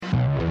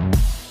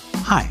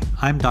Hi,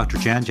 I'm Dr.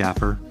 Jan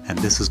Jaffer, and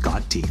this is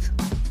Got Teeth.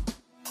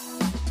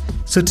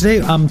 So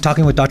today I'm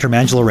talking with Dr.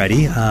 Manjula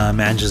Reddy.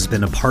 Manjula's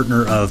been a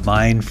partner of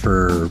mine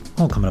for,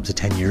 coming up to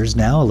 10 years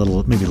now,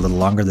 maybe a little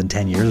longer than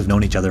 10 years. We've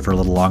known each other for a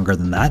little longer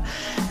than that.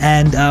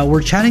 And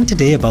we're chatting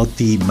today about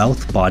the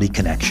mouth-body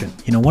connection.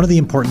 You know, one of the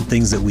important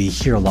things that we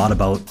hear a lot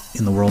about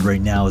in the world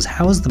right now is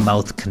how is the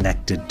mouth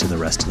connected to the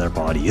rest of their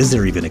body? Is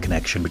there even a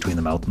connection between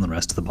the mouth and the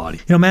rest of the body?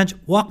 You know, Manj,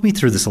 walk me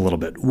through this a little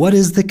bit. What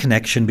is the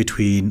connection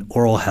between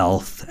oral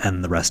health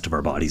and the rest of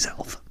our body's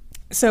health?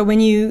 So when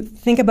you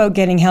think about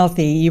getting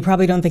healthy, you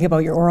probably don't think about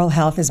your oral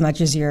health as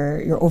much as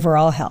your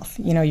overall health.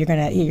 You know, you're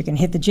gonna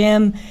hit the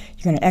gym,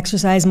 you're gonna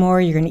exercise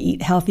more, you're gonna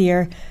eat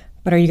healthier,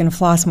 but are you gonna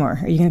floss more?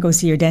 Are you gonna go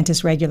see your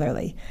dentist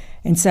regularly?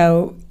 And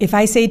so if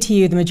I say to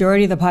you the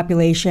majority of the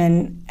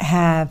population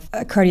have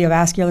a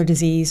cardiovascular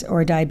disease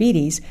or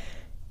diabetes,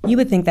 you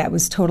would think that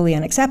was totally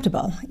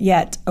unacceptable.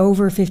 Yet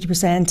over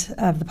 50%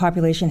 of the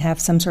population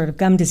have some sort of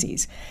gum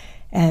disease,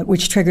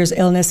 which triggers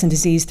illness and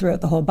disease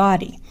throughout the whole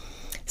body.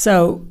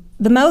 So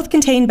the mouth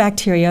contains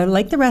bacteria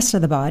like the rest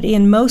of the body,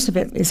 and most of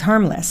it is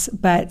harmless,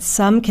 but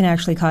some can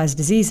actually cause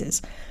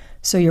diseases.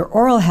 So your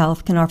oral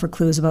health can offer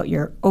clues about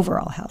your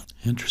overall health.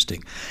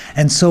 Interesting.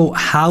 And so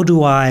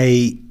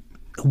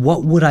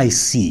what would I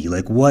see?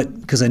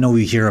 Because I know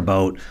we hear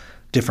about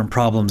different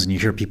problems and you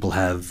hear people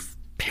have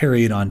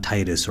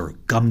periodontitis or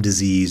gum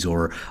disease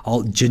or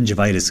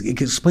gingivitis.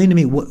 Explain to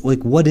me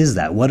what is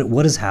that?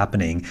 What is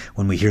happening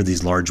when we hear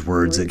these large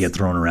words that get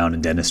thrown around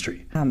in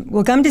dentistry?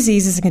 Well, gum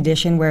disease is a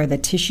condition where the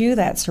tissue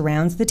that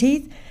surrounds the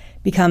teeth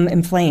become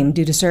inflamed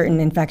due to certain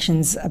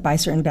infections by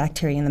certain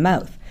bacteria in the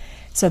mouth.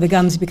 So the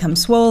gums become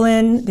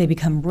swollen, they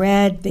become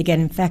red, they get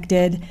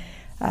infected.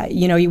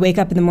 You wake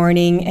up in the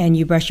morning and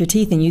you brush your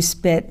teeth and you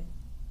spit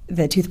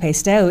the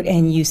toothpaste out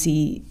and you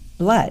see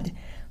blood.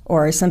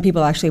 Or some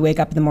people actually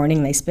wake up in the morning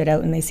and they spit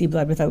out and they see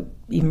blood without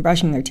even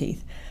brushing their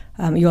teeth.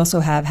 You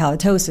also have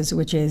halitosis,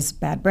 which is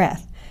bad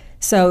breath.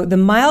 So the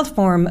mild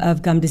form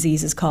of gum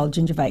disease is called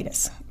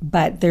gingivitis,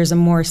 but there's a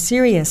more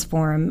serious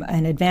form,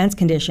 an advanced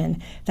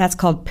condition, that's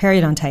called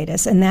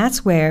periodontitis, and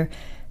that's where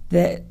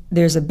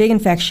there's a big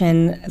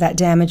infection that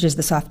damages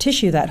the soft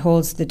tissue that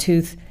holds the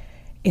tooth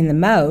in the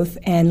mouth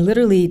and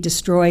literally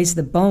destroys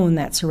the bone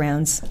that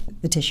surrounds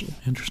the tissue.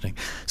 Interesting.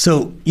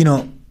 So,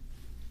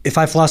 if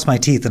I floss my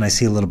teeth and I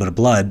see a little bit of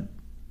blood,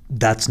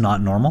 that's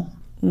not normal?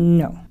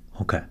 No.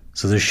 Okay.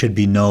 So there should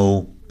be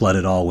no blood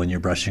at all when you're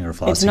brushing or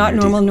flossing. It's not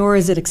your normal, teeth. nor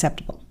is it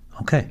acceptable.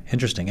 Okay,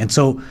 interesting. And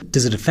so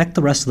does it affect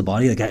the rest of the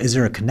body? Is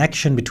there a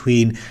connection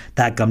between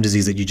that gum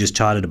disease that you just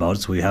chatted about?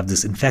 So we have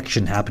this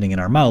infection happening in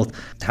our mouth.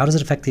 How does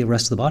it affect the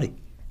rest of the body?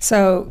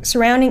 So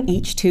surrounding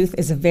each tooth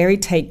is a very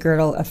tight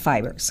girdle of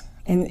fibers.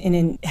 In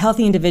a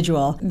healthy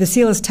individual, the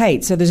seal is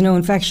tight, so there's no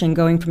infection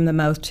going from the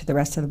mouth to the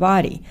rest of the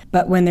body.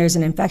 But when there's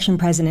an infection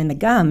present in the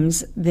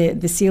gums,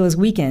 the seal is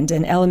weakened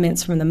and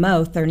elements from the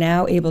mouth are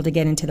now able to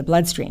get into the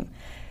bloodstream.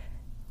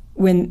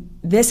 When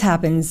this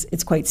happens,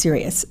 it's quite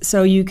serious.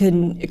 So you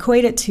can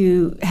equate it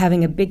to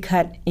having a big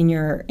cut in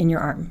your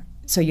arm.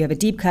 So you have a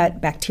deep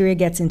cut, bacteria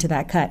gets into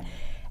that cut,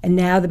 and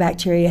now the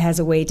bacteria has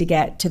a way to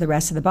get to the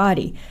rest of the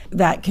body.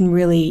 That can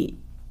really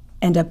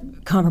end up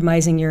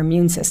compromising your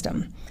immune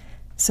system.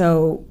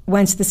 So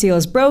once the seal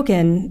is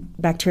broken,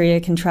 bacteria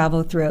can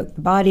travel throughout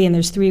the body, and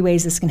there's 3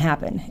 ways this can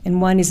happen, and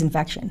one is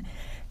infection.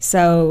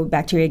 So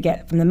bacteria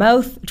get from the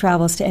mouth,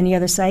 travels to any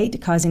other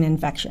site, causing an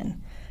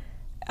infection.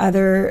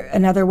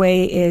 Another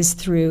way is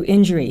through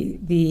injury.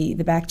 The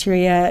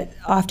bacteria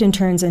often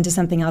turns into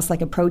something else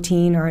like a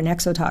protein or an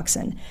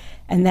exotoxin,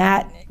 and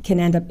that can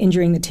end up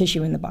injuring the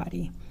tissue in the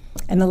body.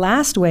 And the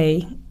last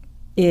way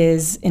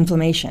is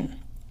inflammation.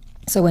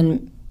 So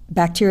when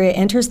bacteria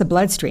enters the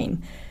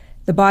bloodstream,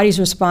 the body's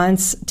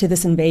response to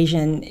this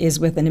invasion is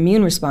with an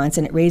immune response,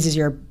 and it raises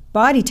your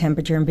body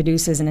temperature and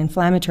produces an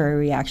inflammatory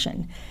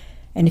reaction.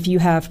 And if you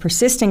have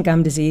persistent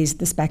gum disease,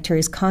 this bacteria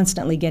is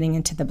constantly getting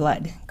into the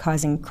blood,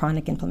 causing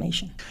chronic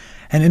inflammation.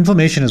 And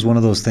inflammation is one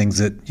of those things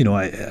that,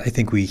 I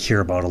think we hear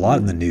about a lot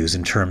in the news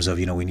in terms of,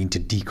 we need to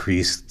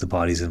decrease the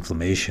body's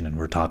inflammation. And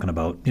we're talking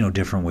about,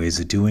 different ways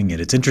of doing it.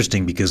 It's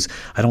interesting because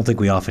I don't think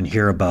we often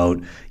hear about,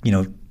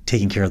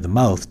 taking care of the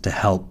mouth to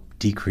help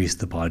decrease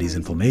the body's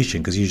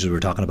inflammation, because usually we're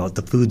talking about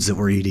the foods that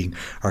we're eating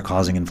are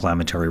causing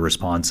inflammatory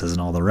responses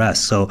and all the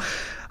rest. So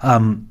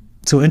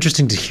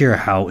interesting to hear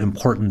how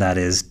important that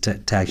is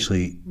to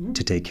actually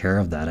to take care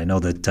of that. I know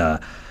that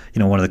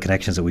one of the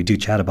connections that we do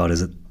chat about is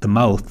that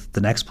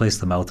the next place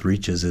the mouth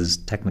reaches is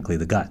technically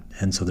the gut,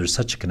 and so there's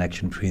such a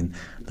connection between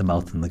the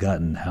mouth and the gut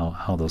and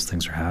how those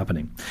things are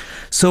happening.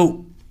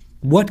 So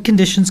what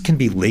conditions can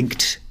be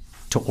linked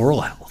to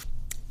oral health?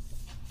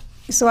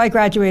 So I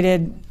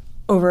graduated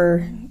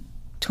over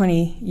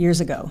 20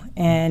 years ago,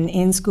 and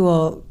in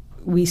school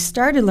we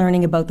started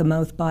learning about the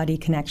mouth-body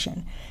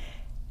connection.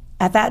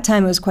 At that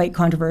time, it was quite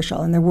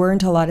controversial, and there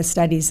weren't a lot of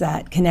studies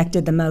that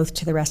connected the mouth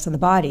to the rest of the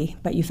body.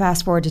 But you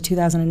fast forward to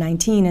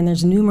 2019, and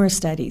there's numerous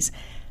studies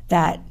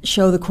that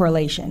show the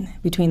correlation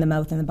between the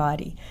mouth and the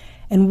body.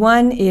 And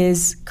one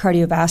is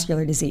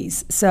cardiovascular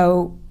disease.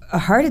 So a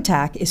heart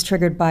attack is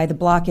triggered by the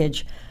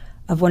blockage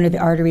of one of the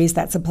arteries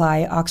that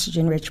supply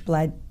oxygen-rich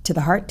blood to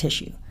the heart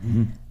tissue.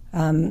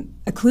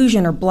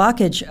 Occlusion or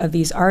blockage of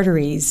these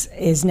arteries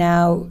is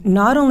now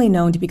not only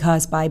known to be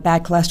caused by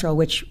bad cholesterol,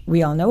 which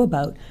we all know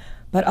about,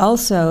 but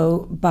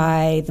also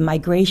by the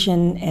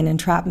migration and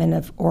entrapment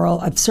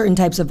of certain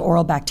types of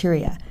oral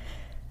bacteria.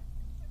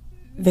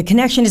 The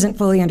connection isn't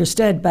fully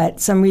understood, but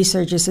some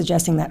research is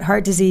suggesting that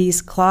heart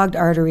disease, clogged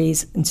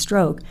arteries, and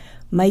stroke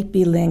might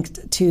be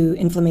linked to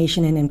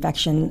inflammation and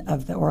infection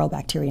of the oral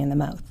bacteria in the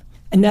mouth.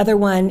 Another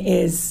one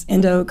is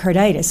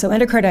endocarditis. So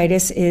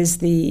endocarditis is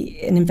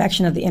an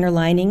infection of the inner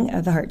lining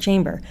of the heart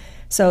chamber.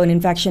 So an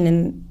infection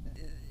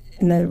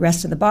in the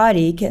rest of the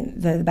body,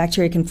 the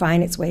bacteria can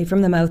find its way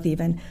from the mouth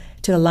even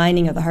to the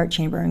lining of the heart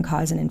chamber and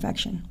cause an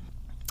infection.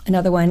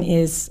 Another one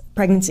is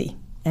pregnancy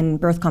and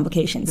birth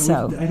complications.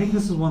 Yeah, I think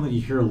this is one that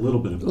you hear a little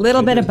bit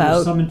about.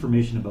 There's some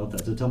information about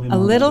that. So tell me more.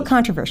 A little about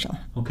controversial.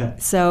 Okay.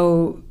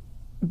 So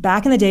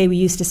back in the day, we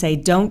used to say,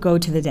 don't go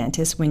to the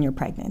dentist when you're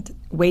pregnant.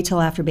 Wait till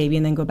after baby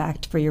and then go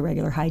back for your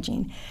regular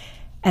hygiene.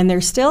 And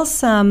there's still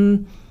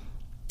some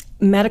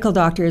medical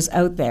doctors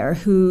out there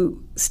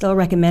who still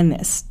recommend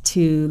this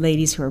to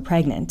ladies who are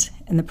pregnant.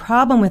 And the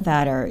problem with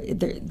that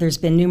there's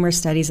been numerous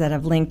studies that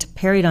have linked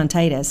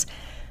periodontitis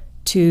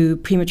to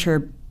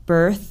premature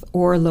birth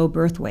or low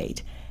birth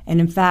weight. And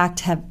in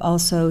fact, have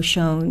also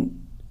shown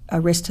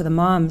a risk to the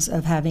moms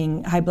of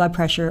having high blood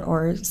pressure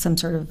or some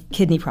sort of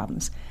kidney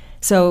problems.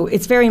 So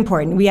it's very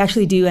important. We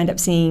actually do end up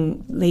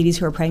seeing ladies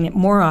who are pregnant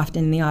more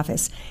often in the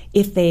office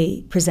if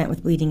they present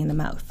with bleeding in the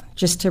mouth,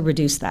 just to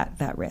reduce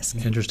that risk.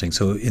 Interesting.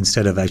 So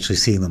instead of actually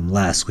seeing them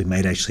less, we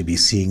might actually be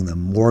seeing them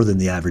more than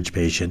the average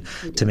patient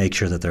to make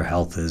sure that their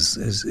health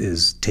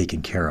is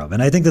taken care of.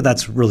 And I think that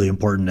that's really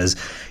important as,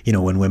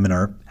 when women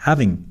are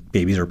having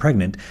babies or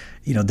pregnant,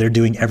 they're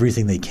doing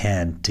everything they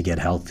can to get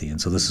healthy.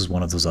 And so this is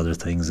one of those other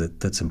things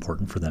that's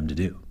important for them to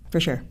do. For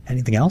sure.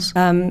 Anything else?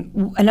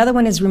 Another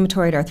one is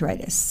rheumatoid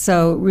arthritis.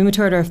 So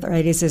rheumatoid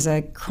arthritis is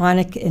a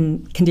chronic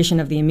condition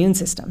of the immune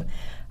system.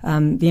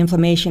 The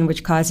inflammation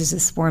which causes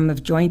this form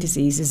of joint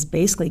disease is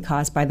basically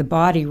caused by the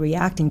body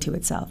reacting to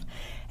itself.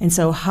 And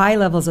so high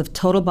levels of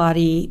total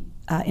body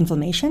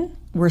inflammation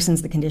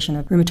worsens the condition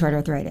of rheumatoid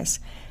arthritis.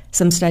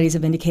 Some studies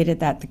have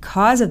indicated that the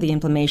cause of the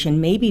inflammation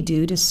may be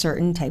due to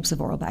certain types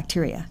of oral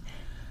bacteria.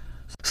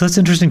 So that's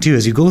interesting too.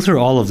 As you go through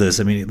all of this,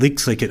 it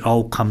looks like it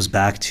all comes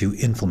back to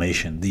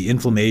inflammation. The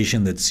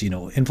inflammation that's,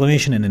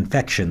 inflammation and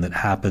infection that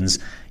happens,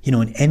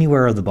 in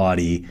anywhere of the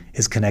body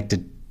is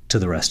connected to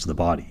the rest of the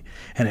body.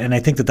 And I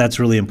think that that's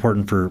really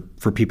important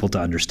for people to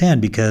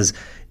understand, because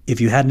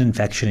if you had an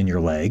infection in your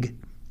leg,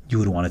 you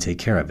would want to take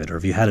care of it. Or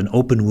if you had an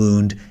open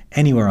wound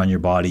anywhere on your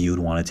body, you would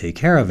want to take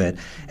care of it.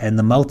 And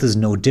the mouth is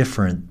no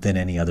different than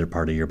any other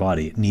part of your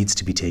body. It needs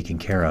to be taken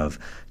care of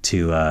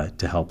to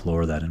help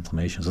lower that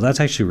inflammation. So that's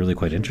actually really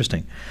quite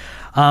interesting.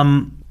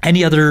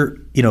 Any other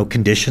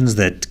conditions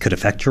that could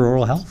affect your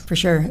oral health? For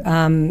sure.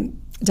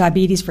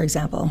 Diabetes, for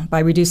example. By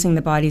reducing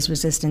the body's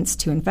resistance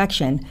to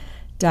infection,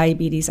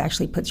 diabetes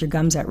actually puts your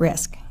gums at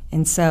risk.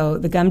 And so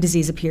the gum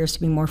disease appears to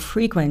be more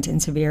frequent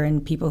and severe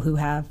in people who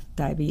have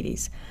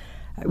diabetes.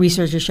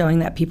 Research is showing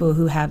that people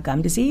who have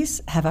gum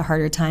disease have a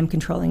harder time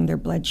controlling their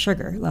blood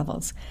sugar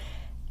levels.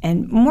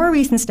 And more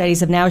recent studies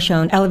have now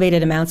shown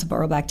elevated amounts of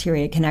oral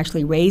bacteria can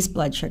actually raise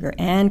blood sugar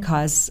and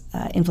cause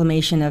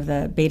inflammation of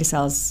the beta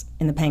cells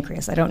in the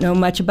pancreas. I don't know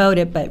much about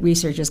it, but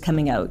research is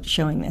coming out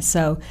showing this.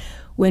 So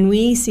when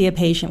we see a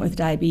patient with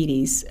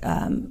diabetes,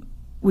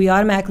 we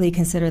automatically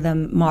consider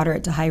them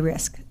moderate to high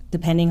risk,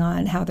 depending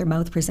on how their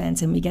mouth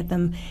presents, and we get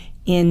them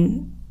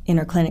in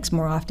our clinics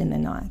more often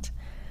than not.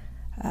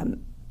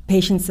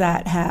 Patients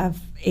that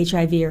have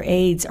HIV or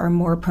AIDS are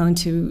more prone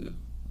to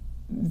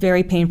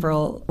very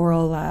painful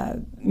oral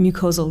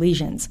mucosal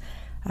lesions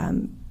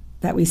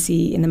that we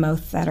see in the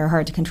mouth that are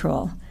hard to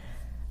control.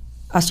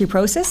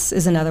 Osteoporosis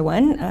is another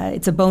one.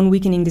 It's a bone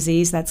weakening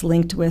disease that's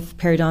linked with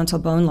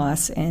periodontal bone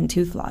loss and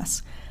tooth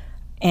loss.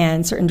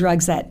 And certain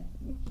drugs that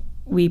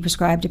we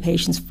prescribe to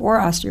patients for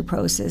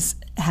osteoporosis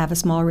have a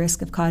small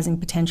risk of causing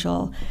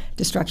potential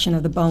destruction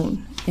of the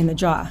bone in the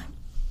jaw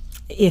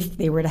if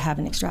they were to have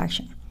an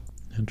extraction.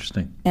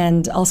 Interesting.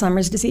 And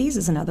Alzheimer's disease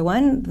is another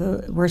one.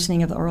 The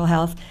worsening of the oral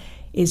health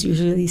is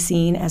usually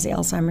seen as the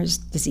Alzheimer's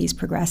disease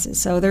progresses.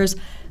 So there's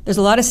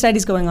a lot of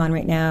studies going on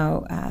right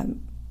now.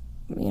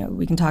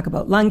 We can talk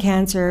about lung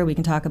cancer. We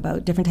can talk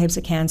about different types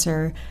of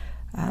cancer.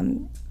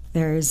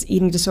 There's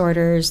eating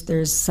disorders.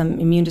 There's some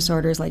immune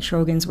disorders like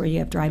Sjogren's, where you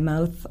have dry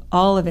mouth.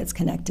 All of it's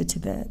connected to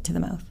the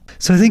mouth.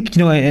 So I think,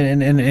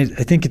 and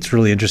I think it's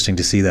really interesting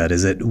to see that,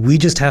 is that we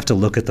just have to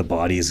look at the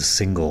body as a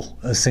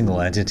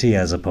single entity,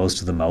 as opposed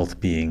to the mouth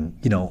being,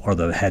 or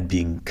the head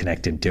being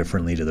connected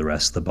differently to the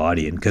rest of the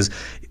body. And because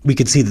we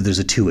could see that there's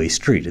a two-way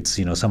street. It's,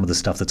 some of the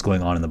stuff that's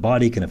going on in the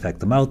body can affect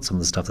the mouth. Some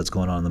of the stuff that's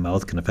going on in the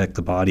mouth can affect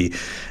the body.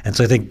 And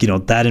so I think,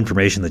 that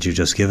information that you've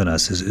just given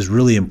us is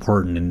really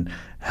important in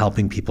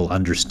helping people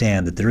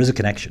understand that there is a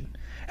connection,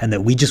 and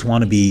that we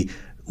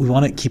we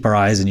want to keep our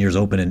eyes and ears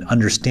open and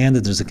understand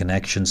that there's a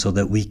connection so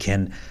that we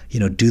can,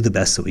 do the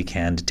best that we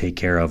can to take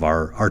care of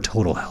our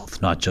total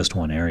health, not just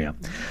one area.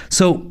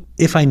 So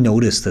if I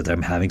notice that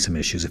I'm having some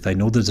issues, if I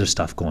know that there's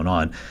stuff going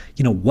on,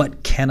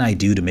 what can I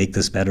do to make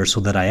this better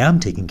so that I am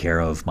taking care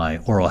of my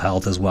oral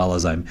health as well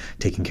as I'm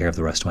taking care of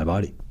the rest of my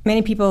body?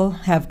 Many people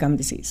have gum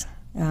disease.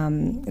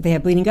 They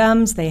have bleeding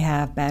gums, they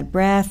have bad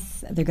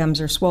breath, their gums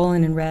are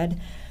swollen and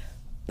red,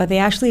 but they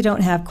actually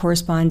don't have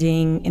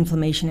corresponding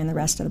inflammation in the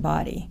rest of the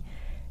body.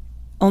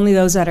 Only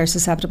those that are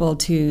susceptible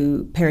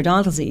to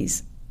periodontal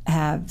disease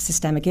have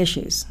systemic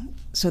issues.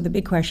 So the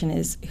big question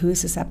is, who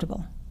is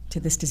susceptible to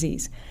this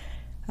disease?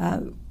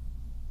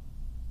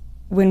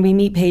 When we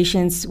meet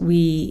patients,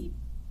 we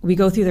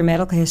go through their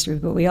medical history,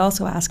 but we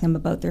also ask them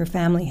about their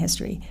family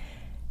history.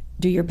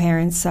 Do your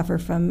parents suffer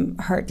from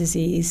heart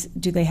disease?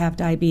 Do they have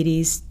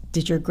diabetes?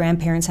 Did your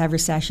grandparents have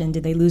recession?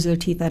 Did they lose their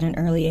teeth at an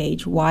early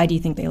age? Why do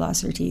you think they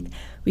lost their teeth?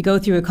 We go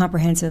through a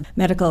comprehensive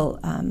medical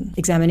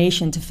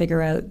examination to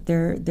figure out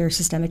their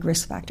systemic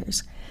risk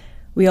factors.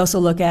 We also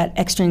look at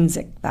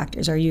extrinsic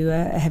factors. Are you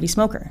a heavy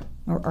smoker,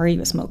 or are you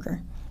a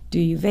smoker? Do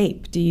you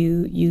vape? Do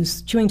you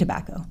use chewing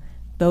tobacco?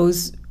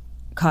 Those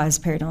cause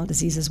periodontal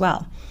disease as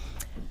well.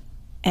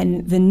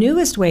 And the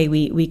newest way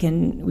we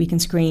can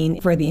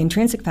screen for the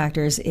intrinsic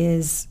factors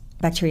is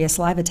bacteria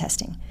saliva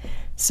testing.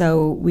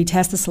 So we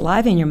test the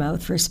saliva in your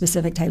mouth for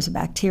specific types of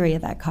bacteria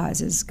that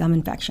causes gum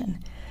infection.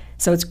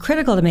 So it's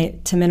critical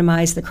to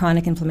minimize the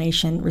chronic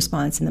inflammation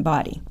response in the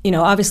body.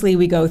 Obviously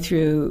we go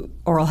through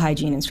oral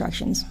hygiene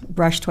instructions.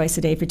 Brush twice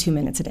a day for 2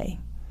 minutes a day.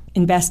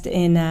 Invest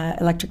in an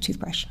electric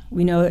toothbrush.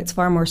 We know it's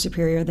far more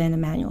superior than a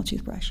manual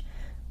toothbrush.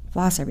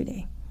 Floss every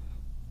day.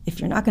 If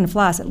you're not going to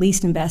floss, at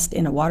least invest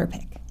in a water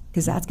pick,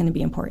 because that's going to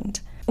be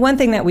important. One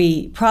thing that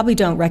we probably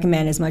don't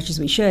recommend as much as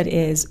we should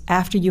is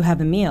after you have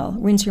a meal,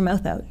 rinse your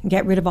mouth out and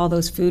get rid of all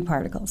those food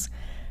particles.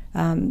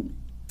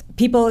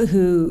 People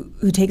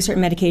who take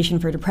certain medication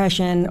for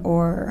depression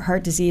or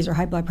heart disease or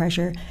high blood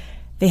pressure,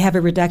 they have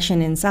a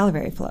reduction in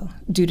salivary flow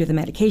due to the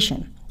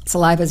medication.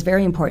 Saliva is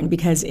very important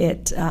because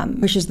it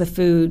pushes the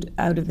food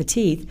out of the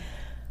teeth,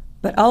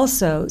 but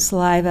also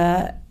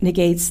saliva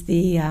negates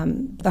the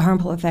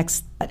harmful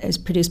effects that is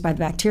produced by the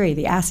bacteria,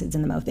 the acids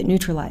in the mouth. It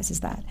neutralizes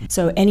that.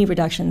 So any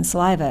reduction in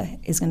saliva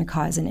is going to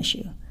cause an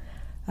issue.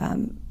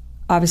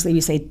 Obviously,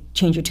 we say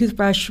change your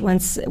toothbrush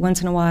once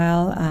in a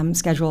while,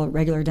 schedule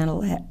regular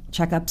dental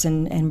checkups,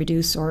 and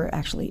reduce or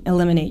actually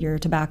eliminate your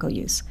tobacco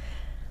use.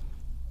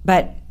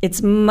 But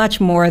it's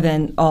much more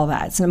than all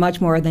that. It's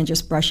much more than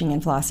just brushing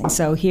and flossing.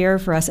 So here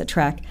for us at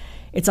Trek,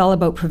 it's all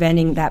about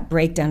preventing that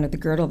breakdown of the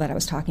girdle that I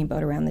was talking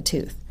about around the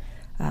tooth.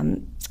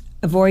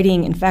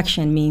 Avoiding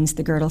infection means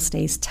the girdle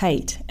stays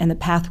tight and the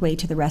pathway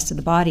to the rest of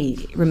the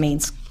body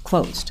remains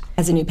closed.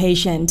 As a new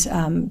patient,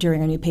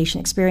 during our new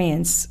patient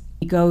experience,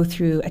 we go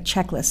through a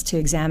checklist to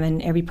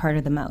examine every part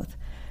of the mouth.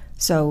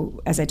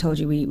 So as I told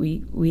you,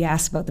 we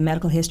ask about the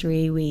medical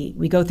history,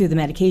 we go through the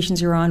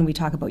medications you're on, we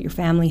talk about your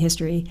family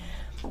history,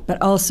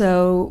 but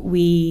also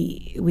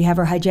we have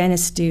our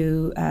hygienists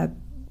do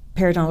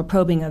periodontal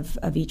probing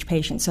of each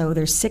patient. So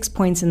there's 6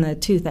 points in the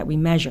tooth that we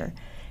measure,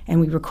 and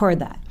we record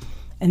that.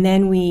 And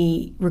then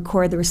we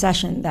record the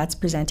recession that's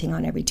presenting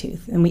on every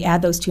tooth. And we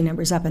add those two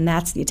numbers up, and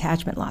that's the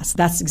attachment loss.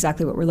 That's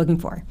exactly what we're looking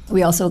for.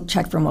 We also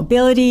check for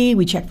mobility,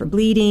 we check for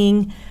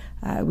bleeding,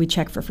 we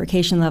check for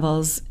furcation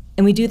levels,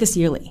 and we do this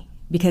yearly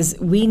because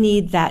we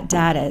need that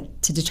data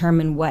to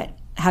determine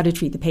how to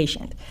treat the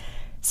patient.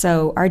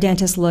 So our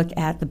dentists look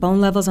at the bone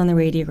levels on the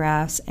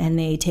radiographs, and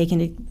they take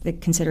into the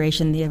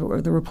consideration the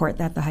report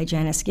that the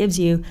hygienist gives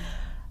you.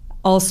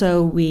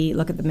 Also, we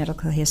look at the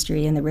medical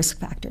history and the risk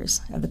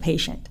factors of the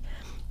patient.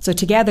 So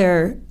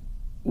together,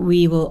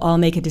 we will all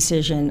make a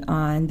decision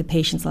on the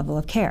patient's level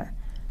of care.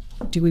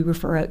 Do we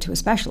refer out to a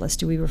specialist?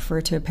 Do we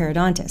refer to a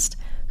periodontist,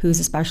 who's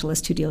a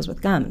specialist who deals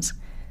with gums?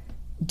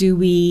 Do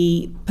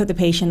we put the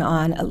patient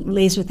on a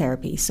laser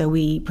therapy? So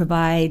we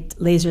provide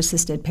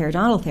laser-assisted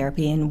periodontal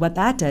therapy, and what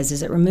that does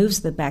is it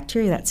removes the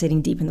bacteria that's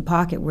sitting deep in the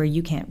pocket where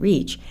you can't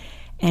reach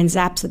and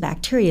zaps the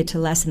bacteria to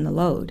lessen the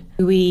load.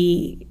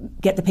 We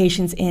get the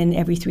patients in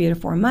every 3 to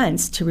 4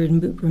 months to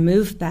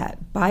remove that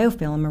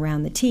biofilm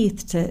around the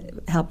teeth to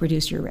help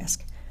reduce your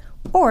risk.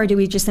 Or do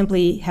we just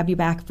simply have you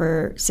back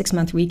for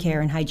 6-month recare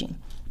and hygiene,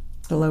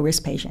 the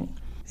low-risk patient?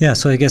 Yeah,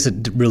 so I guess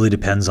it really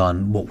depends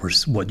on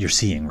what you're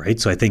seeing, right?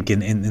 So I think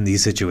in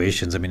these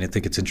situations, I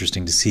think it's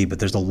interesting to see, but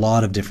there's a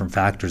lot of different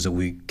factors that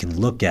we can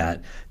look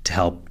at to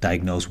help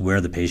diagnose where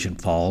the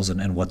patient falls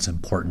and what's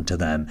important to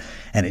them.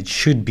 And it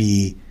should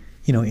be,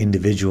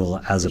 individual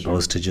as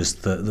opposed to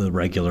just the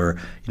regular,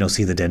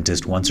 see the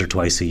dentist once or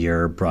twice a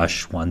year,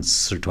 brush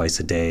once or twice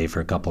a day for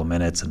a couple of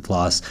minutes and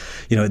floss.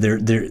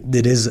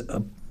 It is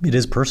it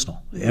is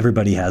personal.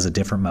 Everybody has a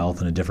different mouth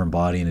and a different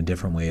body and a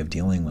different way of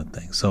dealing with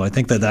things. So I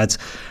think that that's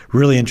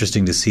really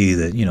interesting to see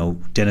that,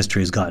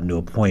 dentistry has gotten to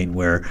a point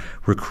where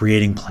we're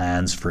creating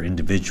plans for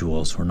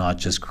individuals. We're not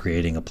just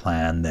creating a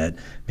plan that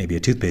maybe a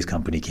toothpaste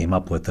company came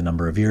up with a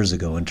number of years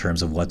ago in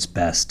terms of what's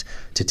best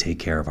to take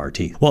care of our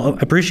teeth. Well, I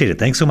appreciate it.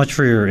 Thanks so much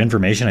for your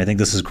information. I think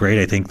this is great.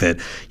 I think that,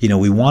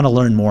 we want to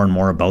learn more and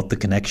more about the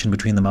connection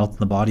between the mouth and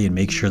the body and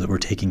make sure that we're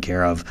taking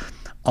care of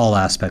all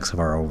aspects of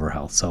our overall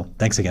health. So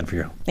thanks again for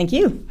your help. Thank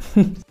you.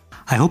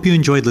 I hope you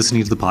enjoyed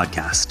listening to the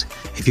podcast.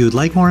 If you would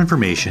like more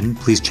information,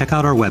 please check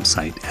out our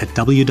website at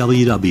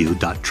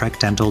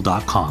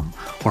www.trekdental.com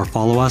or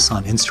follow us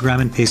on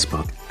Instagram and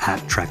Facebook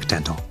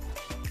 @TrekDental.